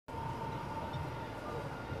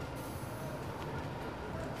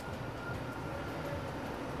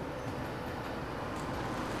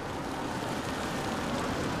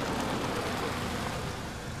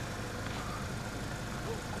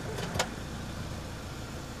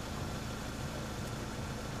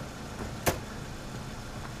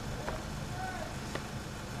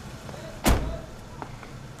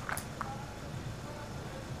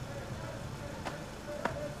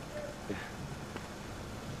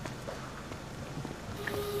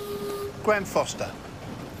Graham Foster.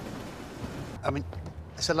 I mean,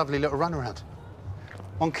 it's a lovely little runaround.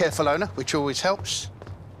 One careful owner, which always helps.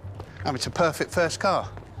 I mean, it's a perfect first car.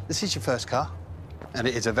 This is your first car, and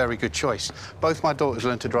it is a very good choice. Both my daughters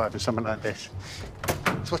learned to drive in something like this.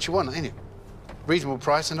 It's what you want, ain't it? Reasonable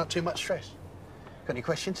price and not too much stress. Got any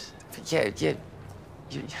questions? Yeah,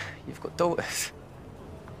 you've got daughters.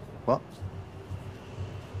 What?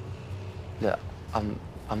 Look,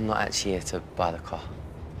 I'm not actually here to buy the car.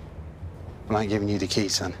 Well, I ain't giving you the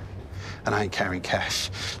keys, son. And I ain't carrying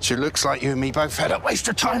cash. So it looks like you and me both had a waste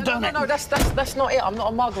of time, don't it? No, that's not it. I'm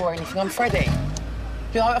not a mug or anything. I'm Freddie.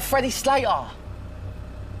 You're like Freddie Slater.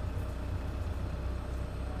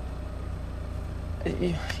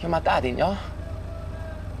 You're my dad, ain't you? I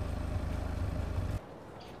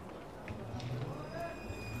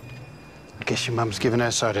guess your mum's giving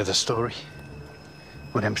her side of the story.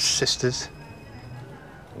 With them sisters.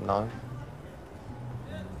 No.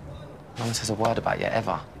 No one says a word about you,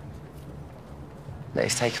 ever. That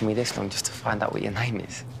it's taken me this long just to find out what your name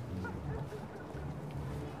is.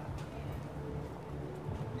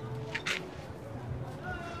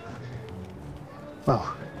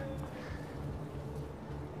 Well,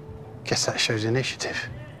 guess that shows initiative.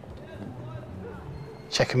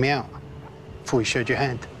 Checking me out before you showed your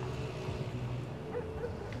hand.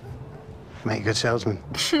 Make a good salesman.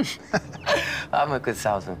 I'm a good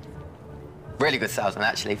salesman. Really good salesman,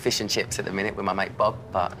 actually. Fish and chips at the minute with my mate Bob,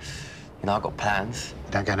 but, you know, I've got plans.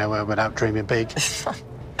 You don't go nowhere without dreaming big.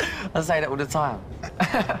 I say that all the time.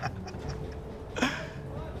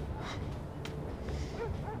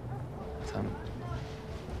 So,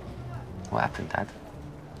 what happened, Dad?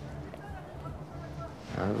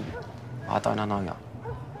 No, I don't know you.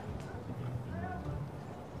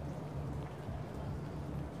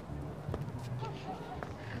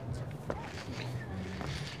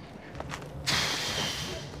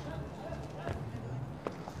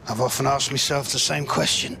 I've often asked myself the same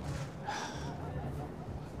question.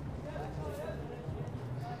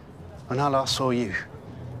 When I last saw you,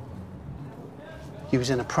 you was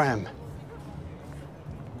in a pram.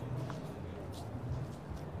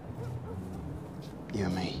 You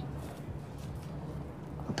and me.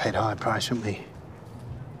 We paid a high price, didn't we? You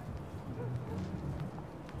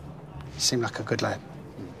seemed like a good lad.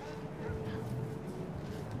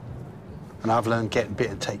 And I've learned getting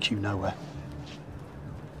bitten takes you nowhere.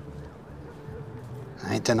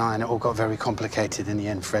 I ain't denying it all got very complicated in the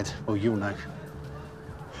end, Fred. Well, you'll know.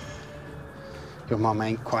 Your mum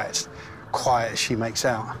ain't quite as quiet as she makes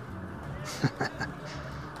out.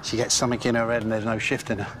 She gets something in her head and there's no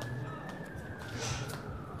shifting her.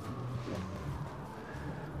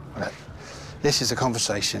 Well, this is a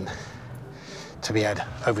conversation to be had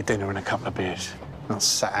over dinner and a couple of beers, not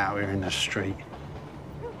sat out here in the street.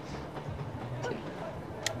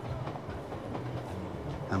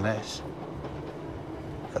 Unless...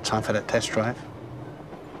 Got time for that test drive?